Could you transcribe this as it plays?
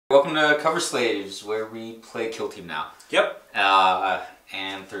Welcome to Cover Slaves, where we play Kill Team now. Yep.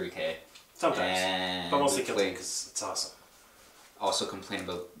 And 30k. Sometimes. And but mostly Kill Team because it's awesome. Also complain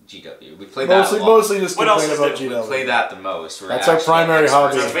about GW. We play that a lot. Mostly just complain about GW. We play that the most. That's our primary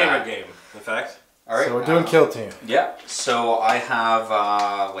hobby. It's our favorite game, in fact. Alright. So we're doing Kill Team. Yeah. So I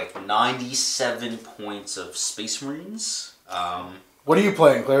have like 97 points of Space Marines. What are you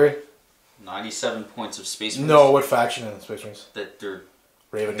playing, Cleary? 97 points of Space Marines. No, what faction in Space Marines? That they're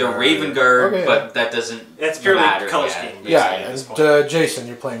Raven They're Guard. Raven Guard, okay, but that doesn't It's purely matter color yet. scheme. Yeah, and Jason,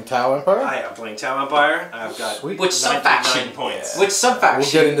 you're playing Tau Empire? I am playing Tau Empire. I've got Sweet. Which sub-faction? Points. Which sub-faction?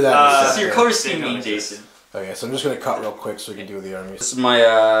 We'll get into that in a So second. your color scheme mean, Jason. Okay, so I'm just going to cut real quick so we can do the armies. This is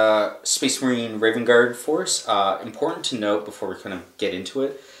my Space Marine Raven Guard force. Important to note before we kind of get into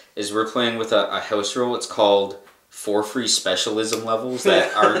it is we're playing with a house rule. It's called 4 free specialism levels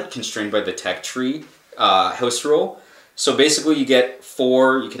that are constrained by the tech tree house rule. So basically you get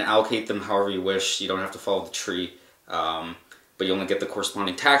 4, you can allocate them however you wish, you don't have to follow the tree, but you only get the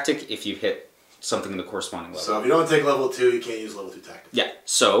corresponding tactic if you hit something in the corresponding level. So if you don't take level 2, you can't use level 2 tactics. Yeah,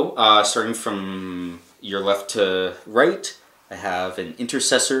 so starting from your left to right, I have an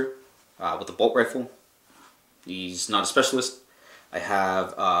Intercessor with a bolt rifle. He's not a specialist. I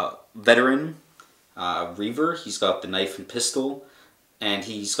have Veteran Reaver, he's got the knife and pistol. And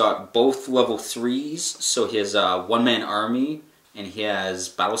he's got both level 3s, so he has a one-man army, and he has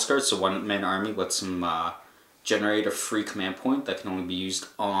battle scars, so one-man army lets him generate a free command point that can only be used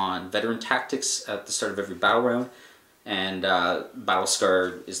on veteran tactics at the start of every battle round. And battle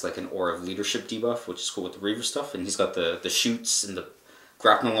scar is like an aura of leadership debuff, which is cool with the Reaver stuff, and he's got the shoots and the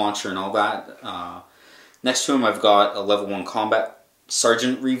grappling launcher and all that. Next to him I've got a level 1 combat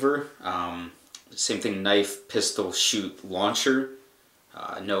Sergeant Reaver, same thing, knife, pistol, shoot, launcher.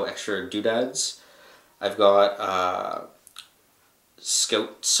 No extra doodads. I've got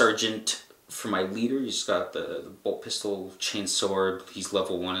Scout Sergeant for my leader. He's got the bolt pistol, chain sword. He's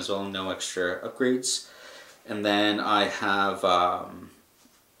level 1 as well. No extra upgrades. And then I have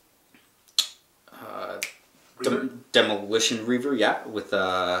Demolition Reaver, yeah, with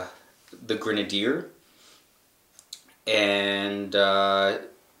the Grenadier. And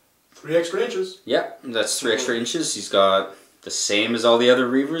 3 extra inches. Yeah, that's 3 extra inches. He's got the same as all the other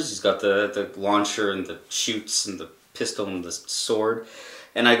Reavers. He's got the launcher and the shoots and the pistol and the sword.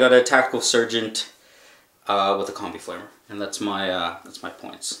 And I got a Tactical Sergeant with a Combi Flamer. And that's my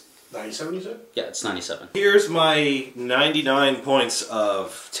points. 97, you said? Yeah, it's 97. Here's my 99 points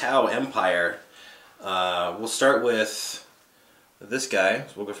of Tau Empire. We'll start with this guy.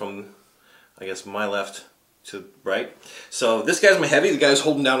 So we'll go from, I guess, my left to right. So this guy's my heavy. The guy's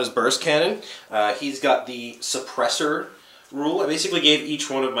holding down his burst cannon. He's got the suppressor rule. I basically gave each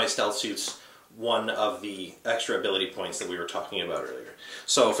one of my stealth suits one of the extra ability points that we were talking about earlier.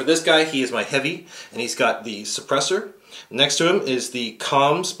 So for this guy, he is my heavy, and he's got the suppressor. Next to him is the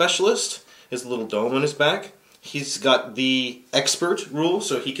comm specialist, his little dome on his back. He's got the expert rule,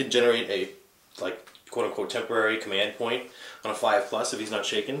 so he can generate a, like, quote-unquote temporary command point on a 5+ if he's not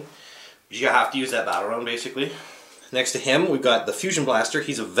shaken. You have to use that battle round, basically. Next to him, we've got the Fusion Blaster.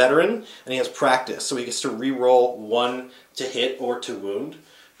 He's a veteran, and he has practice, so he gets to re-roll 1 to hit or to wound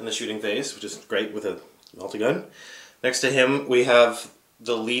in the shooting phase, which is great with a multi-gun. Next to him, we have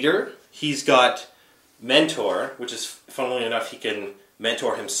the leader. He's got Mentor, which is, funnily enough, he can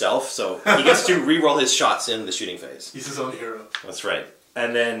mentor himself, so he gets to re-roll his shots in the shooting phase. He's his own hero. That's right.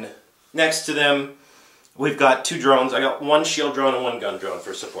 And then, next to them, we've got 2 drones. I got 1 shield drone and 1 gun drone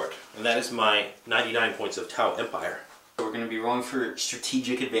for support. And that is my 99 points of Tau Empire. So we're going to be rolling for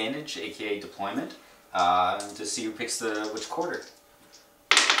Strategic Advantage, aka Deployment, to see who picks which quarter.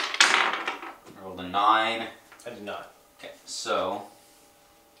 I rolled a 9. I did not. Okay, so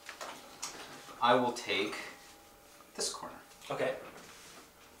I will take this corner. Okay.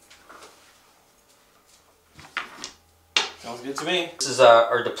 Sounds good to me. This is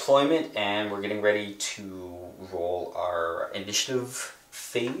our deployment, and we're getting ready to roll our initiative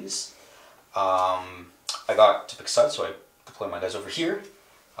phase. I got to pick sides, so I deployed my guys over here,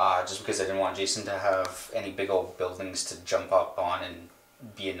 just because I didn't want Jason to have any big old buildings to jump up on and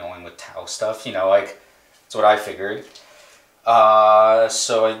be annoying with Tau stuff, you know, like, that's what I figured.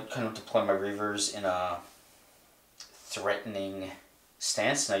 So I kind of deployed my Reavers in a threatening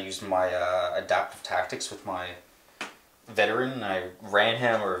stance, and I used my adaptive tactics with my veteran. I ran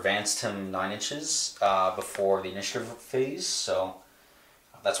him or advanced him 9 inches before the initiative phase, so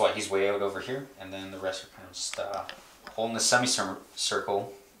that's why he's way out over here, and then the rest are kind of just holding the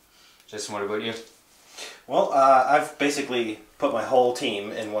semicircle. Jason, what about you? Well, I've basically put my whole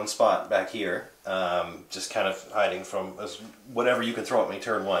team in one spot back here. just kind of hiding from whatever you can throw at me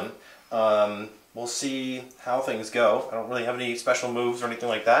turn 1. We'll see how things go. I don't really have any special moves or anything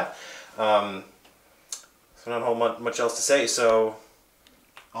like that. So not a whole much else to say, so...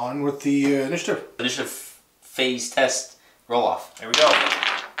 On with the initiative. Initiative phase test roll off. There we go.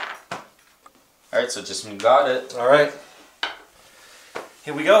 Alright, so Jason got it. Alright.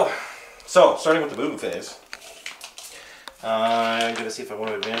 Here we go. So, starting with the movement phase. I'm going to see if I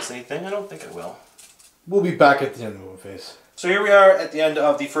want to advance anything. I don't think I will. We'll be back at the end of the movement phase. So here we are at the end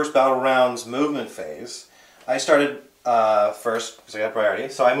of the first battle round's movement phase. I started first because I got priority.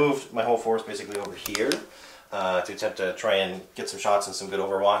 So I moved my whole force basically over here to attempt to try and get some shots and some good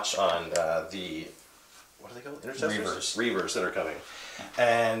overwatch on the, what are they called? Intercessors? Reavers that are coming.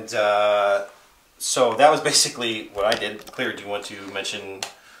 And so that was basically what I did. Cleary, do you want to mention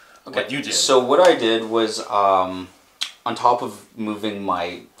what you did? So what I did was, on top of moving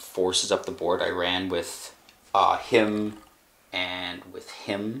my forces up the board, I ran with him and with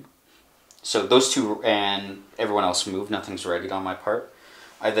him. So those two, and everyone else moved. Nothing's readied on my part.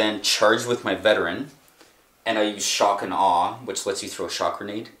 I then charged with my veteran, and I used shock and awe, which lets you throw a shock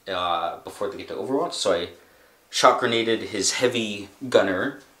grenade before they get to Overwatch. So I shock grenaded his heavy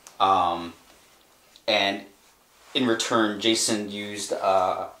gunner, and in return, Jason used...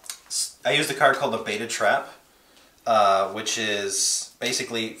 I used a card called the Beta Trap, which is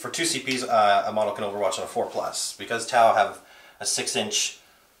basically, for 2 CPs, a model can Overwatch on a 4+. Because Tau have a 6-inch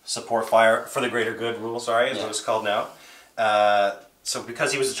support fire, for the greater good rule, sorry, is what it's called now. So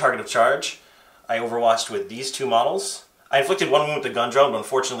because he was the target of charge, I Overwatched with these 2 models. I inflicted 1 wound with the gun drone, but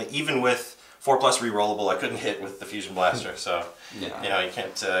unfortunately, even with 4+ rerollable, I couldn't hit with the Fusion Blaster. So, you know, you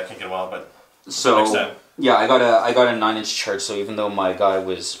can't get them all, but next time. Yeah, I got a 9-inch charge, so even though my guy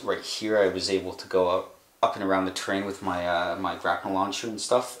was right here, I was able to go up and around the terrain with my my grapnel launcher and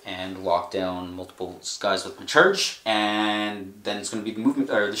stuff, and lock down multiple guys with my charge. And then it's going to be the movement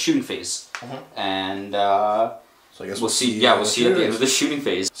or the shooting phase, and so I guess we'll see. Yeah, we'll see at the end of the shooting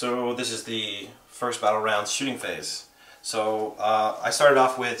phase. So this is the first battle round's shooting phase. So I started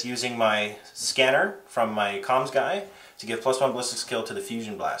off with using my scanner from my comms guy to give +1 ballistic skill to the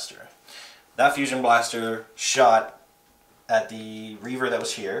Fusion Blaster. That Fusion Blaster shot at the Reaver that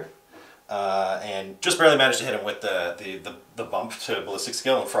was here, and just barely managed to hit him with the bump to ballistic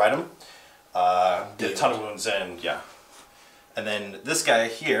skill and fried him. Did a ton of wounds, and yeah. And then this guy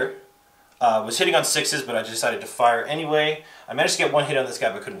here was hitting on 6s, but I decided to fire anyway. I managed to get 1 hit on this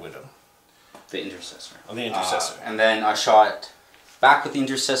guy, but couldn't wound him. The Intercessor. On the Intercessor. And then I shot back with the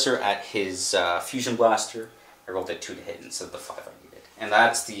Intercessor at his Fusion Blaster. I rolled a 2 to hit instead of the 5 I needed. And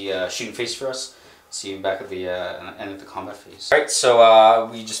that's the shooting phase for us. See you back at the end of the combat phase. Alright, so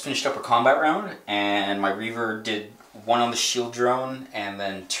we just finished up our combat round, and my Reaver did 1 on the shield drone, and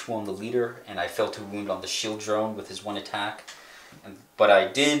then 2 on the leader, and I failed to wound on the shield drone with his 1 attack. But I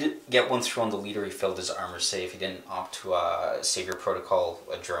did get 1 through on the leader. He failed his armor save. He didn't opt to Savior Protocol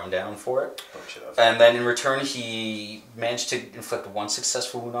a drone down for it. And then in return, he managed to inflict 1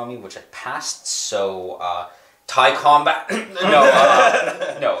 successful wound on me, which I passed. So tie combat.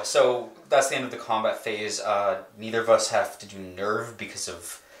 No, so that's the end of the combat phase. Neither of us have to do nerve because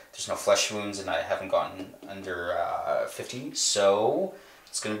of there's no flesh wounds, and I haven't gotten under 50. So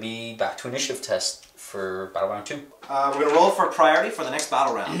it's going to be back to initiative test for battle round 2. We're going to roll for priority for the next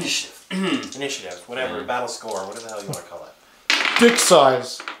battle round. Initiative, whatever, battle score, whatever the hell you want to call it. Dick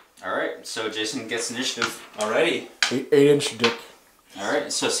size. Alright, so Jason gets initiative. Alrighty. 8-inch dick.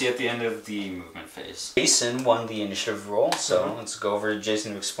 Alright, so see you at the end of the movement phase. Jason won the initiative roll, so let's go over to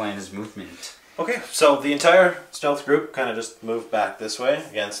Jason to explain his movement. Okay, so the entire stealth group kind of just moved back this way,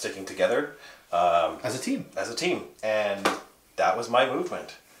 again sticking together. As a team. As a team, and that was my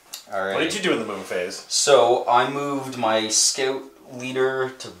movement. Alright. What did you do in the movement phase? So I moved my scout leader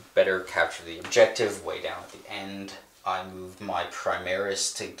to better capture the objective way down at the end. I moved my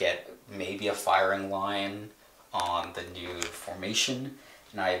Primaris to get maybe a firing line on the new formation.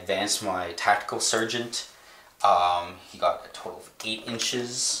 And I advanced my Tactical Sergeant. He got a total of 8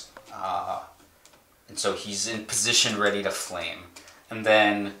 inches. And so he's in position ready to flame. And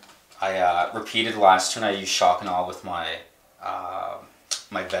then I repeated last turn. I used shock and awe with my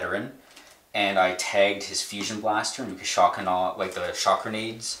my veteran, and I tagged his Fusion Blaster, and because shock and awe, like the shock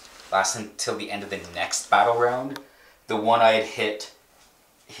grenades, last until the end of the next battle round. The one I had hit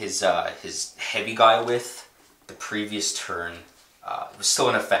his heavy guy with the previous turn was still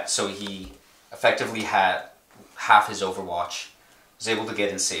in effect, so he effectively had half his Overwatch, was able to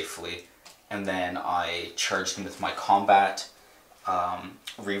get in safely, and then I charged him with my combat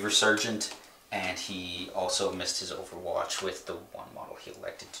Reaver Sergeant, and he also missed his Overwatch with the 1 model he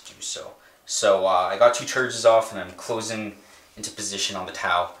elected to do so. So I got 2 charges off, and I'm closing into position on the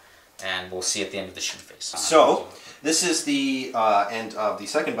Tau, and we'll see at the end of the shooting phase. So, this is the end of the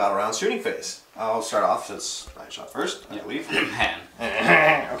second battle round shooting phase. I'll start off since I shot first, I believe.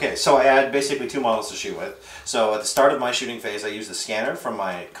 Okay, so I had basically 2 models to shoot with. So at the start of my shooting phase, I used the scanner from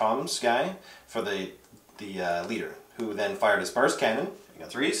my comms guy for the leader, who then fired his burst cannon. I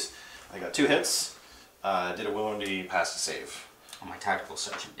got 3s. I got 2 hits. Did a wound, he passed a save. On my tactical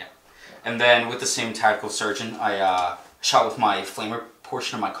sergeant, yeah. And then with the same tactical sergeant, I shot with my flamer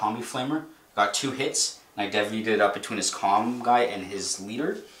portion of my combi flamer. Got 2 hits, and I divvied it up between his comm guy and his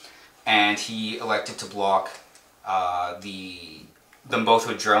leader. And he elected to block them both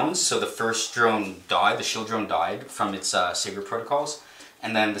with drones. So the first drone died, the shield drone died from its saber protocols,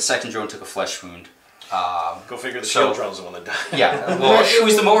 and then the second drone took a flesh wound. Go figure, the shield drone's the one that died. Yeah, well, it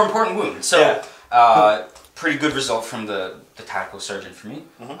was the more important wound. So Yeah. pretty good result from the tactical sergeant for me.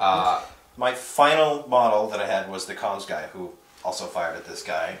 My final model that I had was the comms guy, who also fired at this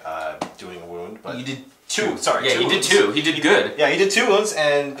guy, doing a wound. But You did 2. Sorry, yeah, 2 he wounds. did 2. He did good. Yeah, he did 2 wounds,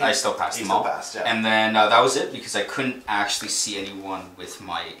 and I still passed he them still all. passed, yeah. And then that was it, because I couldn't actually see anyone with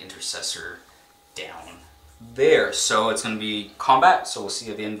my intercessor down there. So it's going to be combat, so we'll see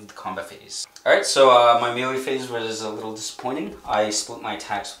you at the end of the combat phase. Alright, so my melee phase was a little disappointing. I split my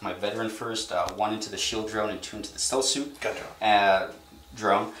attacks with my veteran first, 1 into the shield drone and 2 into the stealth suit. Gun drone.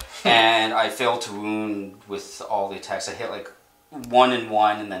 Drone. And I failed to wound with all the attacks. I hit like 1 and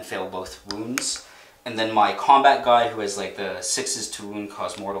 1 and then failed both wounds. And then my combat guy, who has like the 6s to wound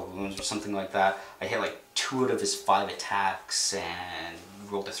cause mortal wounds or something like that, I hit like 2 out of his 5 attacks and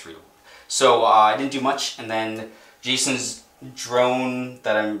rolled a 3 to wound. So I didn't do much, and then Jason's drone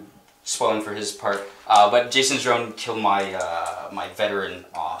that I'm spoiling for his part, but Jason's drone killed my my veteran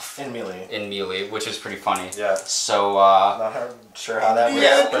off In melee. which was pretty funny. Yeah. So Not sure how that works.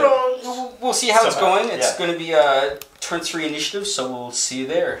 yeah, but we'll see how it's somehow, going. It's yeah. going to be turn 3 initiative, so we'll see you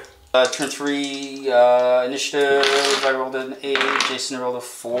there. Turn 3 initiative, I rolled an 8, Jason rolled a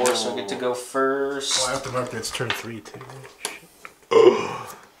 4, so I get to go first. Oh, I have to mark that it's turn 3 too.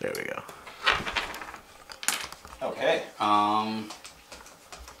 There we go. Okay.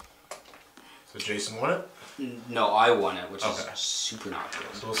 So Jason won it. No, I won it, which Okay. is super not good.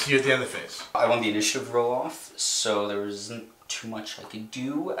 So we'll see you at the end of the phase. I won the initiative roll off, so there wasn't too much I could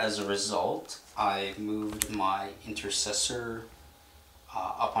do. As a result, I moved my intercessor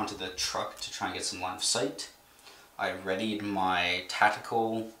up onto the truck to try and get some line of sight. I readied my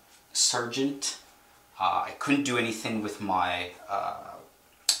tactical sergeant. I couldn't do anything with my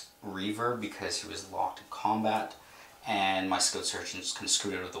Reaver because he was locked in combat, and my scout sergeant's kind of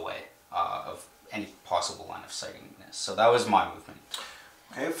screwed out of the way of any possible line of sightingness. So that was my movement.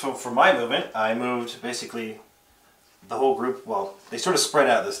 Okay, so for my movement, I moved basically the whole group. Well, they sort of spread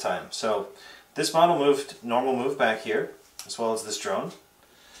out this time. So this model moved, normal move back here, as well as this drone.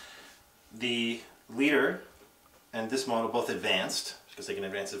 The leader and this model both advanced, because they can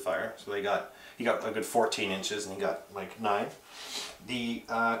advance and fire. So he got a good 14 inches, and he got like 9. The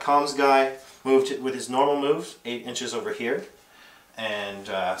comms guy moved with his normal move 8 inches over here, and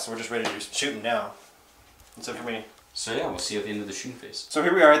so we're just ready to do some shooting now. That's it for me. So yeah, we'll see you at the end of the shooting phase. So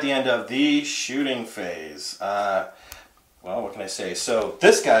here we are at the end of the shooting phase. Well, what can I say? So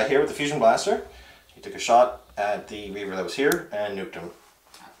this guy here with the fusion blaster, he took a shot at the Reaver that was here and nuked him.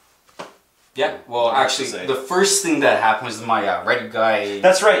 Yeah, well, What else to actually, say? the first thing that happened was my ready guy.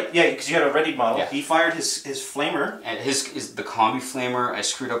 That's right, yeah, because you had a ready model. Yeah. He fired his flamer. And his the combi flamer. I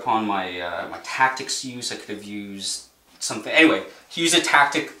screwed up on my my tactics use. I could have used something. Anyway, he used a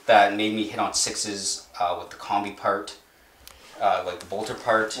tactic that made me hit on 6s with the combi part, like the bolter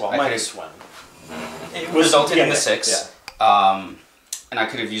part. Well, I minus could've- 1. It resulted in yeah, the 6. Yeah. And I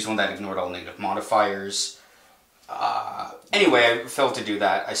could have used one that ignored all negative modifiers. Anyway, I failed to do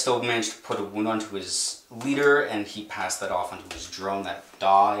that. I still managed to put a wound onto his leader, and he passed that off onto his drone that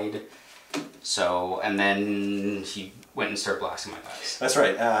died. So, and then he went and started blasting my guys. That's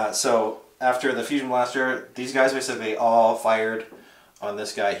right. So after the fusion blaster, these guys basically all fired on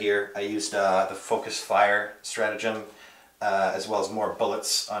this guy here. I used the focus fire stratagem, as well as more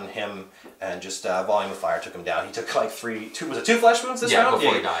bullets on him, and just volume of fire took him down. He took like 2 flesh wounds this round?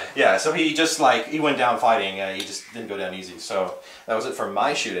 Before he died. Yeah, so he just he went down fighting. He just didn't go down easy. So that was it for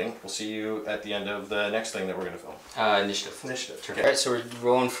my shooting. We'll see you at the end of the next thing that we're going to film. Initiative. Initiative. Okay. Alright, so we're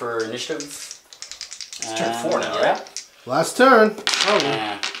rolling for initiative. It's turn 4 now, yeah. right? Last turn.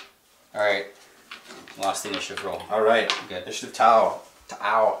 Oh. Alright. Lost the initiative roll. All right. Good. Initiative Tau.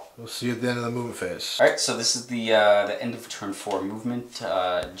 Tau. We'll see you at the end of the movement phase. Alright, so this is the end of turn 4 movement.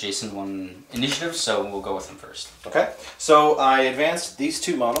 Jason won initiative, so we'll go with him first. Okay, so I advanced these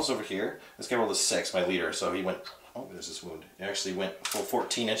 2 models over here. This guy rolled a 6, my leader, so he went... Oh, there's this wound. He actually went full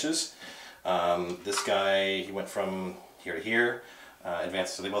 14 inches. This guy, he went from here to here.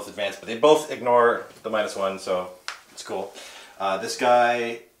 Advanced, so they both advanced, but they both ignore the -1, so it's cool. This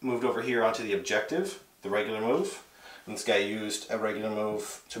guy moved over here onto the objective, the regular move. And this guy used a regular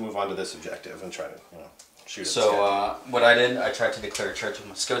move to move onto this objective and try to, shoot it. So what I did, I tried to declare a charge with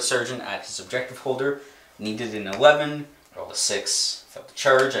my scout sergeant at his objective holder. Needed an 11, rolled a 6, failed the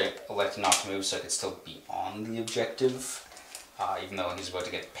charge. I elected not to move so I could still be on the objective, even though he's about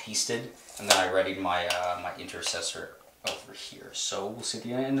to get pasted. And then I readied my my intercessor over here. So we'll see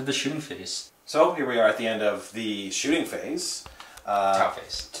the end of the shooting phase. So here we are at the end of the shooting phase. Tau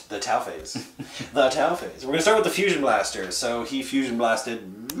phase. The Tau phase. The Tau phase. We're going to start with the Fusion Blaster. So he Fusion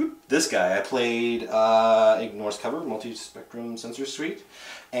Blasted this guy. I played Ignores Cover, Multi-Spectrum Sensor Suite.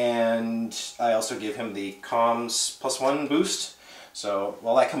 And I also gave him the Comms +1 boost. So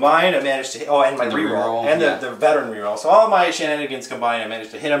while I combined, I managed to hit... Oh, and my reroll. And the Veteran reroll. So all my shenanigans combined, I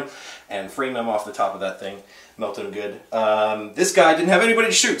managed to hit him and frame him off the top of that thing. Melted him good. This guy didn't have anybody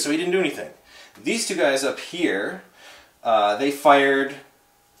to shoot, so he didn't do anything. These two guys up here... they fired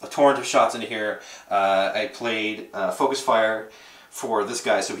a torrent of shots into here. I played focus fire for this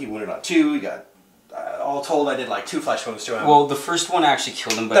guy, so he wounded on 2. He got, all told, I did like 2 flash wounds to him. Well, the first one actually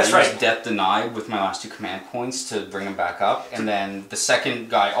killed him, but That's I right. used death denied with my last 2 command points to bring him back up. And then the second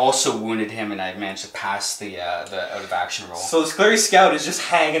guy also wounded him, and I managed to pass the out of action roll. So this Cleary Scout is just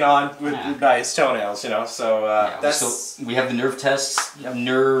hanging on with nice toenails, so that's... We have the nerve tests,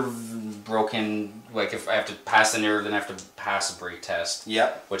 nerve broken. Like if I have to pass the nerve, then I have to pass a break test.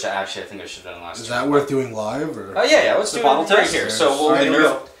 Yep. Which I think I should have done last. Is that worth doing live or? Oh yeah, let's do it right here. So we'll Right, the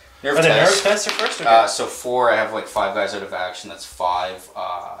nerve the nerve tests are first. Okay. So 4, I have like 5 guys out of action. That's 5.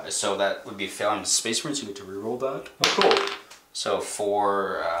 So that would be a fail. I'm a Space Marine, so you get to reroll that. Oh, cool. So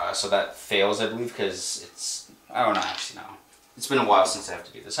 4. So that fails, I believe, because it's. I don't know actually now. It's been a while since I have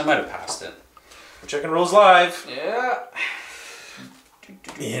to do this. I might have passed it. We're checking rolls live. Yeah.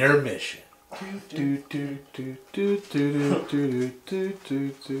 Intermission. Alrighty.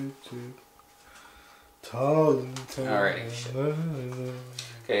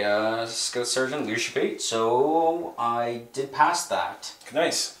 Okay, Scout Sergeant, Leadership 8. So I did pass that.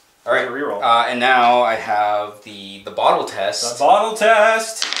 Nice. Alright, Reroll. And now I have the bottle test. The bottle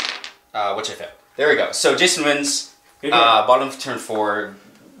test. Which I failed. There we go. So Jason wins. Bottom of turn 4.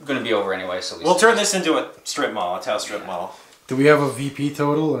 Going to be over anyway, so We'll turn this into a strip mall, a Tau strip mall. Do we have a VP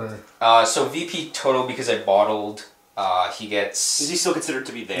total or? So VP total, because I bottled, he gets... Is he still considered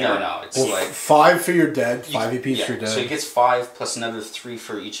to be there? No, it's like... 5 for your dead, 5 VPs for your dead. So he gets 5 plus another 3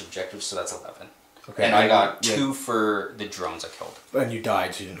 for each objective, so that's 11. Okay. And I got 2 for the drones I killed. And you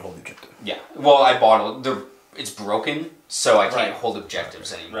died, so you didn't hold the objective. Yeah. Well, I bottled... It's broken, so I can't hold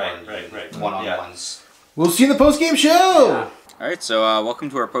objectives anymore. Right. One-on-ones. We'll see you in the post-game show! Yeah. Alright, so welcome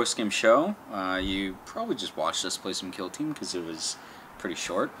to our post-game show. You probably just watched us play some Kill Team because it was pretty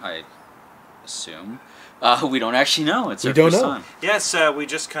short, I assume. We don't actually know. It's our first time. Yes, we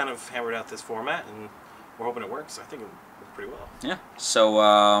just kind of hammered out this format, and we're hoping it works. I think it worked pretty well. Yeah. So,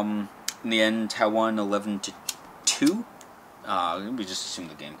 in the end, Tau won 11-2. We just assumed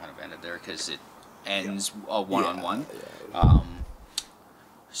the game kind of ended there because it ends one-on-one.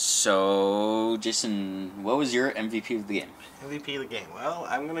 So, Jason, what was your MVP of the game? MVP of the game. Well,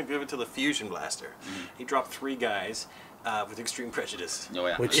 I'm going to give it to the Fusion Blaster. He dropped 3 guys with extreme prejudice. Oh,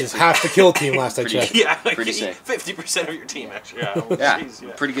 yeah. Which is half the kill team last I checked. Yeah, like Pretty sick. 50% of your team, actually. Yeah, Yeah,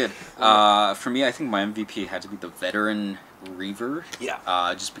 pretty good. For me, I think my MVP had to be the Veteran Reaver. Yeah.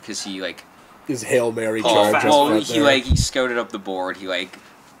 Just because he, like... His Hail Mary charge. charge. Well, he scouted up the board. He, like...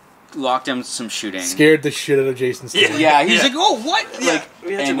 locked down some shooting. Scared the shit out of Jason's team. Yeah, he was like, "Oh, what?" Yeah. Like,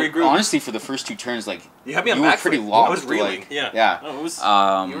 We had and to regroup. honestly, for the first 2 turns, like You had me on were back pretty foot. locked. I was reeling. Like, Yeah. No, it was.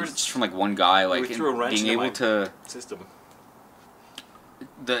 just from like one guy, like threw a wrench being into my able to system.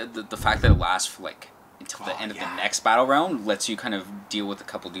 the fact that it lasts for like until the end of the next battle round lets you kind of deal with a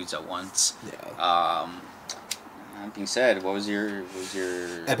couple dudes at once. Yeah. That being said, what was your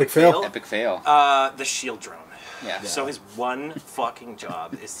Epic fail? Epic fail. The shield drone. Yeah. So his one fucking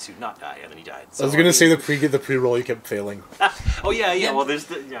job is to not die, and then he died. I was gonna say the pre-roll you kept failing. Oh yeah. Well, there's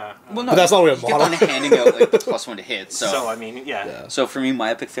the Well, no, But that's not what he kept on handing out like the +1 to hit. So I mean, yeah. So for me, my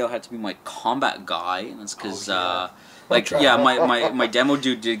epic fail had to be my combat guy, and that's because, Try. my demo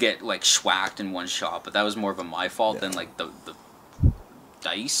dude did get like schwacked in one shot, but that was more of my fault than like the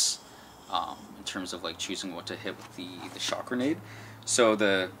dice, in terms of like choosing what to hit with the shock grenade. So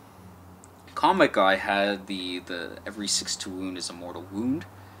the combat guy had the every 6 to wound is a mortal wound.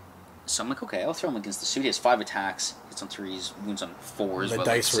 So I'm like, okay, I'll throw him against the suit. He has 5 attacks, hits on 3s, wounds on 4s. The but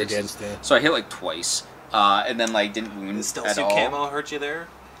dice like were 6s. against you. So I hit like twice, and then like didn't wound The stealth at suit all. camo hurt you there?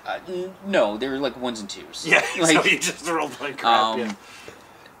 No, they were like 1s and 2s. Yeah, like, so you just rolled like crap, yeah.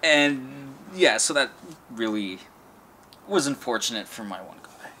 And yeah, so that really was unfortunate for my one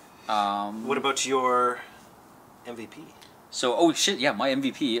guy. What about your MVP? So, oh shit, yeah, my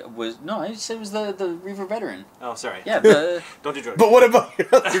MVP was, no, I said it was the Reaver Veteran. Oh, sorry. Yeah, the, Don't do drugs. But what about your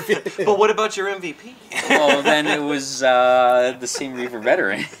other But what about your MVP? well, then it was the same Reaver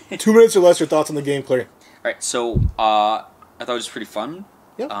Veteran. 2 minutes or less, your thoughts on the game, Cleary? Alright, so, I thought it was pretty fun.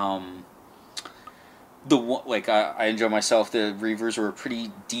 Yeah. I enjoy myself. The Reavers were a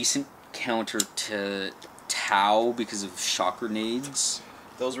pretty decent counter to Tau because of shock grenades.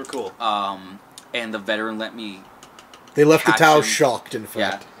 Those were cool. And the Veteran let me They left the catch Tau him. shocked, in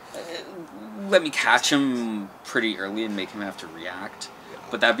fact. Let me catch him pretty early and make him have to react.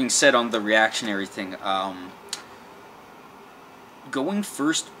 But that being said, on the reactionary thing, going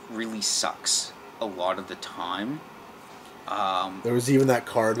first really sucks a lot of the time. There was even that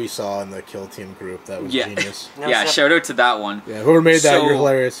card we saw in the Kill Team group that was genius. Yeah, shout out to that one. Yeah, whoever made that, So- you're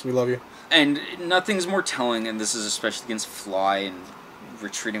hilarious. We love you. And nothing's more telling, and this is especially against Fly and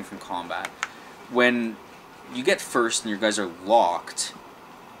retreating from combat. When you get first and your guys are locked,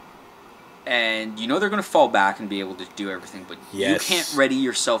 and you know they're going to fall back and be able to do everything, but you Yes. can't ready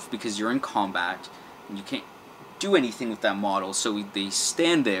yourself because you're in combat, and you can't do anything with that model, so they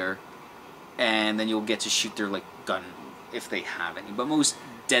stand there, and then you'll get to shoot their like gun if they have any. But most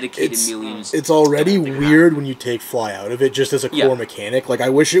dedicated melees... It's already don't think weird when you take Fly out of it just as a core Yeah. mechanic. Like, I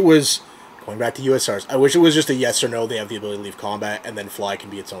wish it was, going back to USRs, I wish it was just a yes or no, they have the ability to leave combat, and then Fly can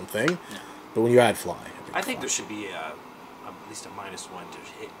be its own thing. Yeah. But when you add Fly... I think there should be at least a -1 to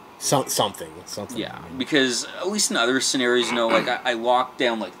hit. Something. Yeah, because at least in other scenarios, you know, like I locked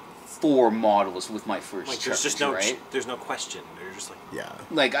down like 4 models with my first Like, charge, there's just no, right? there's no question. They're just like, Yeah.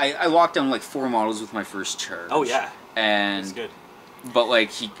 Like I locked down like 4 models with my first charge. oh yeah, and that's good. but like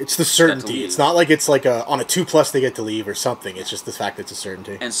he, It's the got to certainty. leave. It's not like it's like on a 2+ they get to leave or something. It's just the fact that it's a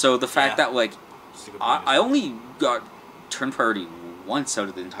certainty. And so the fact Yeah. that like Just a good I point. only got turn priority once out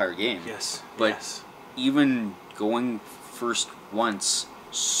of the entire game. Yes, But yes. even going first once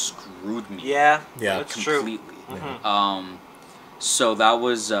screwed me. Yeah. That's true. Completely. Mhm. So that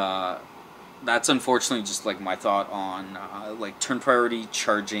was that's unfortunately just like my thought on like turn priority,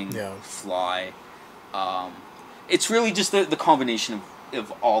 charging, Yeah. Fly. It's really just the combination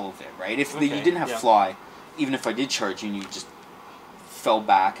of all of it, right? If you Okay, didn't have yeah. Fly, even if I did charge you and you just fell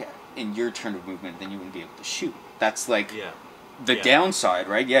back in your turn of movement, then you wouldn't be able to shoot. That's like Yeah, the yeah. downside,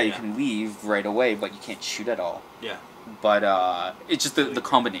 right? Yeah, you Yeah. can leave right away, but you can't shoot at all. yeah. But it's just the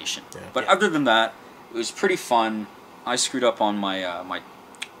combination. Yeah. But Yeah. other than that, it was pretty fun. I screwed up on my my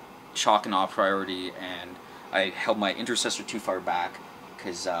shock and awe priority, and I held my intercessor too far back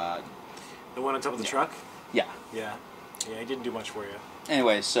because The one on top of the truck. yeah. Yeah, yeah. I didn't do much for you.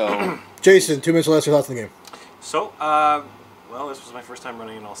 Anyway, so Jason, 2 minutes or less, your thoughts on the game? So, well, this was my first time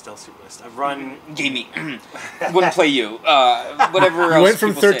running an all stealth suit list. I've run. gave me wouldn't play you. Whatever You else went from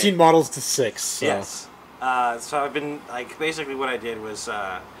people say. 13 models to 6. So. Yes. So I've been like basically what I did was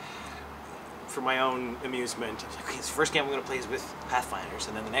for my own amusement. I was like, okay, this first game I'm going to play is with Pathfinders,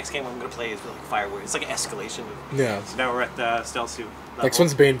 and then the next game I'm going to play is with like Firewood. It's like an escalation. Yeah. So now we're at the stealth suit. Next level.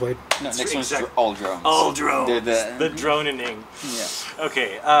 one's Baneblade. No, next one's Exact- all drones. all drones. They're the droning. yeah.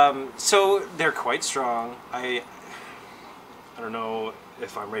 Okay. So they're quite strong. I don't know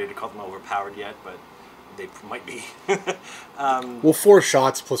if I'm ready to call them overpowered yet, but they might be. Well, 4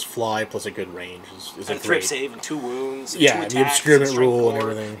 shots plus Fly plus a good range is a And a threat great... save and 2 wounds. And Yeah, 2 the attacks, obscurement and strength rule and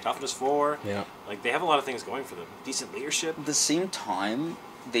 4, everything. Toughness 4. Yeah. Like they have a lot of things going for them. Decent leadership. At the same time,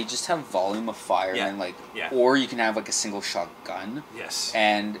 they just have volume of fire, Yeah. and like, Yeah. or you can have like a single shot gun. Yes.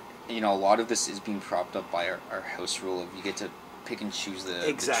 And you know, a lot of this is being propped up by our house rule of you get to pick and choose the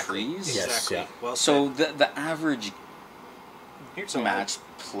Exactly. trees. Yes, Exactly. yeah. Well So said. the average Here's some match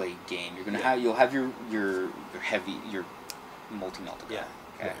play game, you're gonna Yeah. you'll have your heavy your multi melted guy. Yeah.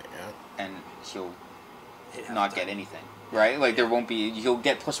 Okay. Right, yeah. And he'll hit half not the get time. anything. Right? Like Yeah. there won't be he'll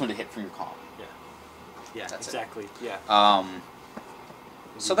get +1 to hit from your comp. Yeah, That's it. exactly. Yeah.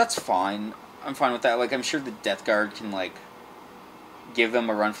 So that's fine. I'm fine with that. Like, I'm sure the Death Guard can, like, give them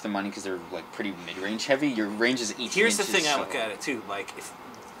a run for the money because they're, like, pretty mid-range heavy. Your range is 18 Here's the inches, thing I so- look at it too. Like if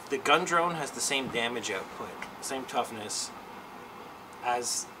the gun drone has the same damage output, same toughness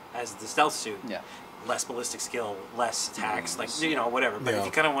as the stealth suit. Yeah. Less ballistic skill, less attacks, like whatever. But Yeah. if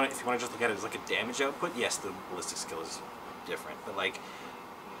you kind of want to just look at it as like a damage output, yes, the ballistic skill is different. But like,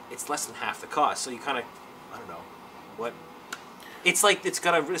 it's less than half the cost. So you kind of, I don't know, what. It's like it's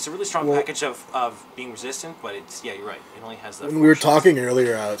a really strong package of being resistant, but you're right. It only has that. When we were talking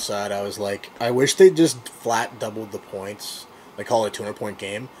earlier outside, I was like, I wish they just flat doubled the points, like call it a 200-point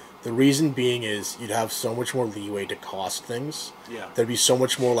game. The reason being is you'd have so much more leeway to cost things. Yeah. There'd be so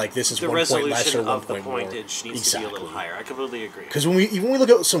much more like this is the 1 point less or resolution 1 of the point more. pointage needs to be a little higher. I completely agree. Because when we look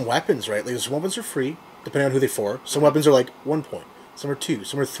at some weapons, right? Like some weapons are free, depending on who they're for. Some weapons are like 1 point. Some are 2.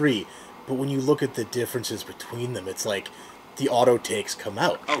 Some are 3. But when you look at the differences between them, it's like the auto takes come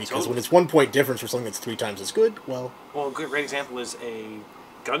out. Because when it's 1 point difference for something that's 3 times as good, well... Well, a great example is a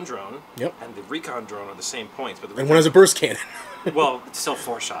gun drone Yep. and the recon drone are the same points. But and one has a burst cannon. Well, it's still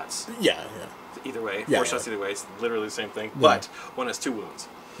 4 shots. Yeah. Either way. Yeah, 4 shots either way. It's literally the same thing. But one has 2 wounds.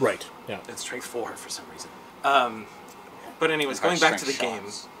 Right, yeah. And strength 4 for some reason. But anyways, going back to the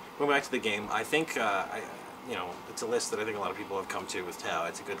game, I think... it's a list that I think a lot of people have come to with Tau.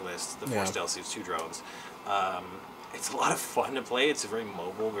 It's a good list. The 4 stealth suits, 2 drones. It's a lot of fun to play. It's very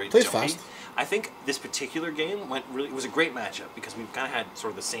mobile, very jumpy. Fast. I think this particular game it was a great matchup because we kind of had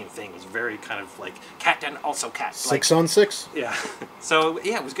sort of the same thing. It was very kind of like cat and also cat. 6 on 6. Yeah. So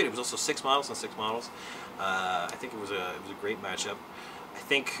it was good. It was also 6 models and 6 models. I think it was a great matchup. I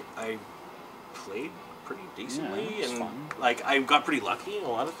think I played pretty decently and fun. like I got pretty lucky in a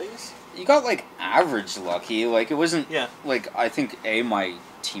lot of things. You got like average lucky. Like it wasn't. Yeah. Like I think my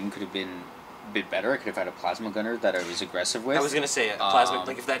team could have been a bit better. I could have had a plasma gunner that I was aggressive with. I was gonna say a plasma.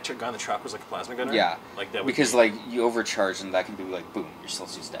 Like if that guy on the truck was like a plasma gunner. Yeah. Like that. Because like you overcharge and that can be like boom, your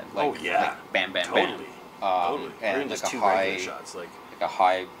Celsius dead. Like, oh yeah. Like, bam, bam, totally. bam. Totally. And or even like just a 2 high regular shots. Like a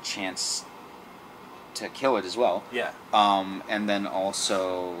high chance to kill it as well. Yeah. And then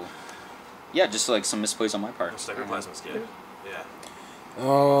also, yeah, just like some misplays on my part. Sniper plasma's good. Yeah.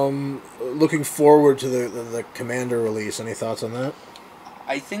 Looking forward to the Commander release. Any thoughts on that?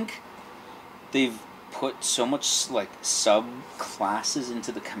 I think they've put so much like subclasses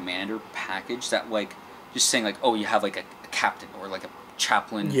into the Commander package that like just saying like, oh, you have like a captain or like a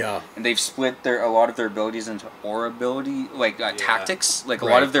chaplain. Yeah. And they've split a lot of their abilities into aura ability, like tactics. Like a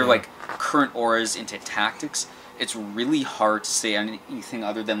lot of their like current auras into tactics. It's really hard to say anything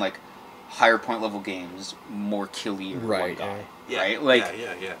other than like higher point level games, more killy one guy. Yeah. Right? Like,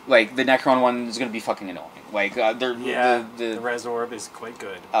 yeah. Like the Necron one is gonna be fucking annoying. Like the Res Orb is quite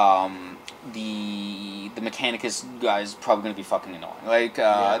good. The Mechanicus guy is probably gonna be fucking annoying. Like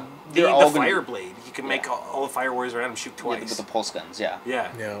they're all the Fire Blade. You can make all the Fire Warriors around him shoot twice. With the pulse guns, yeah.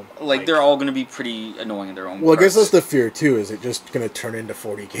 Like they're all gonna be pretty annoying in their own. Well, I guess that's the fear too. Is it just gonna turn into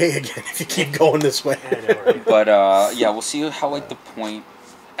 40k again if you keep going this way? I know, right? But we'll see how like the point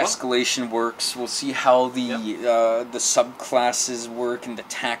escalation works. We'll see how the subclasses work and the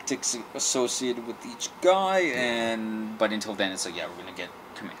tactics associated with each guy. But until then, it's like we're gonna get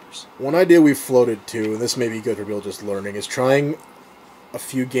commanders. One idea we've floated to, and this may be good for people just learning, is trying a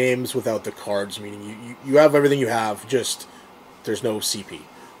few games without the cards. Meaning you have everything you have, just there's no CP.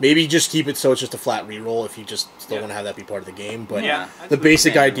 Maybe just keep it so it's just a flat reroll if you just still want to have that be part of the game. But the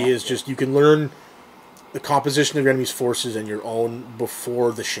basic idea is just you can learn the composition of your enemy's forces and your own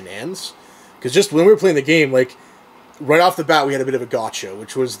before the shenanigans. Because just when we were playing the game, like, right off the bat, we had a bit of a gotcha,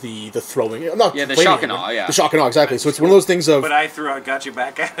 which was the throwing. The shock and awe, The shock and awe, exactly. So it's one of those things of... But I threw out gotcha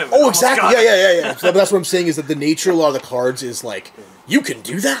back at him. Oh, exactly. Yeah. So that's what I'm saying, is that the nature of a lot of the cards is like, you can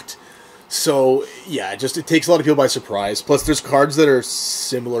do that? So, yeah, it takes a lot of people by surprise. Plus, there's cards that are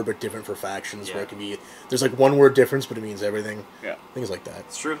similar but different for factions, where it can be... There's like one word difference, but it means everything. Yeah. Things like that.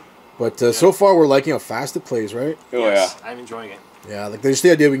 It's true. But so far, we're liking how fast it plays, right? Oh, yes, I'm enjoying it. Yeah, like just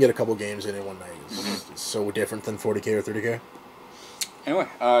the idea we can get a couple games in one night is so different than 40k or 30k. Anyway,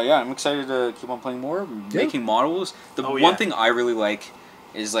 I'm excited to keep on playing more, making models. The one thing I really like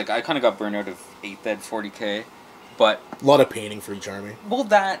is, like, I kind of got burned out of 8th ed 40k, but... A lot of painting for each army. Well,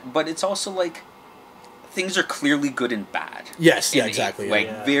 but it's also, like, things are clearly good and bad. Yes, exactly.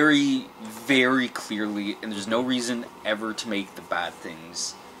 Like, very, very clearly, and there's no reason ever to make the bad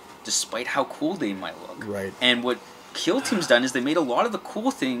things, despite how cool they might look. Right. And what Kill Team's done is they made a lot of the cool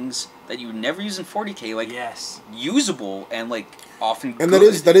things that you would never use in 40k, like, usable and, like, often and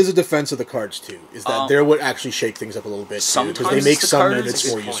good. that is a defense of the cards, too, is that they're what actually shake things up a little bit, too, because they make some units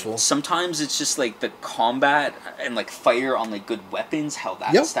more useful. Sometimes it's just, like, the combat and, like, fire on, like, good weapons, how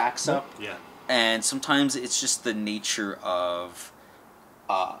that stacks up. Yeah. And sometimes it's just the nature of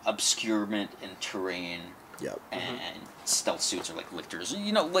obscurement and terrain. And stealth suits or like lictors,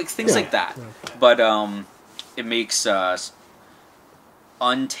 like things like that. But it makes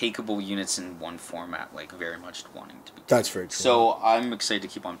untakeable units in one format like very much wanting to be. That's very true. So I'm excited to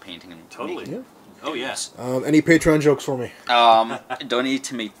keep on painting and totally. making Oh, yeah. Any Patreon jokes for me? Donate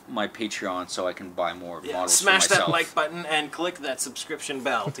to my Patreon so I can buy more models Smash for myself. that like button and click that subscription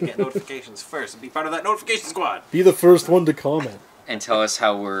bell to get notifications first and be part of that notification squad. Be the first one to comment. And tell us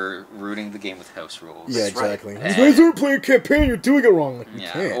how we're rooting the game with house rules. Yeah, That's right. exactly. You guys aren't playing campaign, you're doing it wrong. Like, you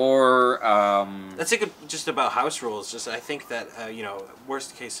Yeah, can't. or That's just about house rules. Just I think that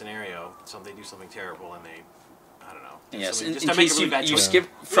worst case scenario, they do something terrible and they, I don't know. yes, Just in to make case a really bad you choice. skip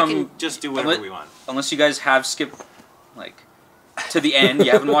We from can just do whatever we want. Unless you guys have skipped like to the end,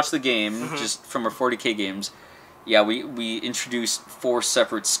 you haven't watched the game, just from our 40k games. Yeah, we introduced 4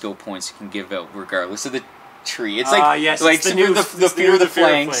 separate skill points you can give out regardless of the tree. It's like yes, like it's the the, new- the it's fear of the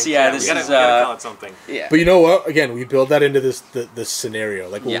flanks. flank. Yeah, we this gotta, is we gotta call it something. yeah. But you know what? Again, we build that into this scenario.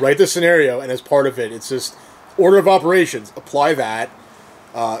 Like, we'll write the scenario, and as part of it, it's just order of operations. Apply that.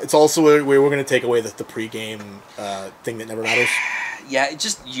 It's also a way we're going to take away the pre-game thing that never matters. Yeah, it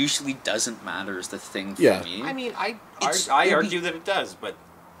just usually doesn't matter is the thing for Yeah. me. I mean, I It's- argue that it does, but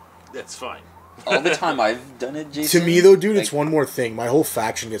that's fine. All the time I've done it, Jason. To me, though, dude, like, it's one more thing. My whole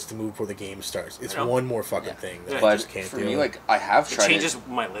faction gets to move before the game starts. It's I know. one more fucking thing that I But just can't for do. me, like I have It tried changes it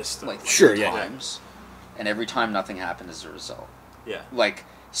my list. Though. like Sure, 3 yeah. times, and every time nothing happened as a result. Yeah. Like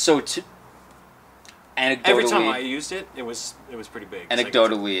so to anecdotally, Every time I used it, it was pretty big.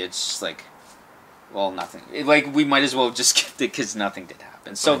 anecdotally, it's like, well, nothing. Like we might as well have just skipped it because nothing did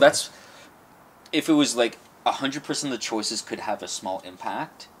happen. So that's if it was like 100% of the choices could have a small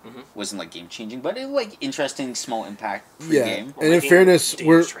impact. Wasn't like game changing, but it like interesting small impact yeah, pre-game. and in making fairness,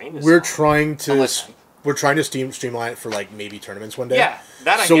 Dangerous Train is we're small. trying to Unless- streamline it for like maybe tournaments one day. Yeah,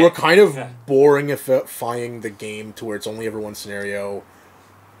 that I So get. we're kind of Yeah. boringifying the game to where it's only ever one scenario,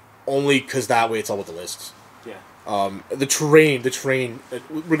 only because that way it's all with the lists. Yeah. The terrain,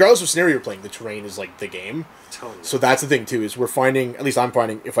 regardless of scenario you're playing, the terrain is like the game. Totally. So that's the thing too, is we're finding, at least I'm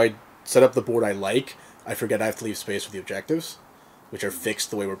finding, if I set up the board I like, I forget I have to leave space for the objectives, which are fixed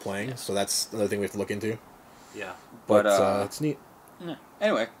the way we're playing. So that's another thing we have to look into. Yeah. But But, it's neat. Yeah.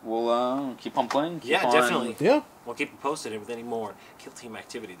 Anyway, we'll keep on playing. Keep Yeah, on- definitely. Yeah. We'll keep you posted with any more kill team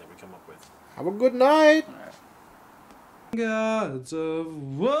activity that we come up with. Have a good night. Gods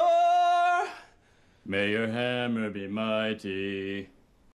of war, may your hammer be mighty.